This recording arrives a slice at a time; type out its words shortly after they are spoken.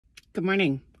Good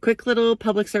morning. Quick little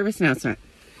public service announcement.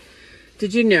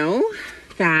 Did you know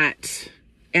that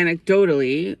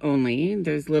anecdotally only,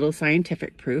 there's little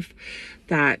scientific proof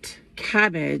that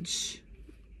cabbage,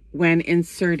 when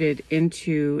inserted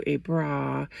into a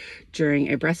bra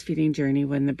during a breastfeeding journey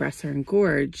when the breasts are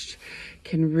engorged,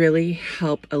 can really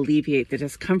help alleviate the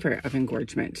discomfort of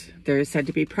engorgement. There is said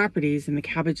to be properties in the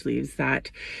cabbage leaves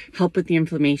that help with the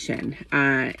inflammation.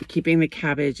 Keeping the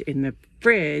cabbage in the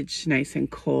fridge nice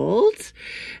and cold,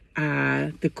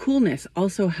 the coolness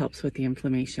also helps with the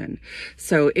inflammation.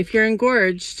 So if you're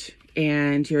engorged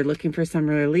and you're looking for some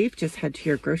relief, just head to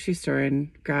your grocery store and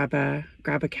grab a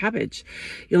cabbage.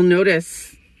 You'll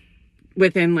notice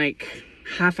within like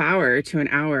half hour to an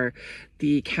hour,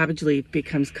 the cabbage leaf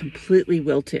becomes completely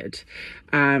wilted.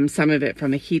 Some of it from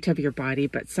the heat of your body,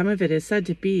 but some of it is said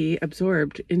to be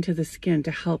absorbed into the skin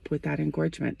to help with that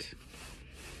engorgement.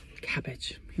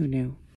 Cabbage, who knew?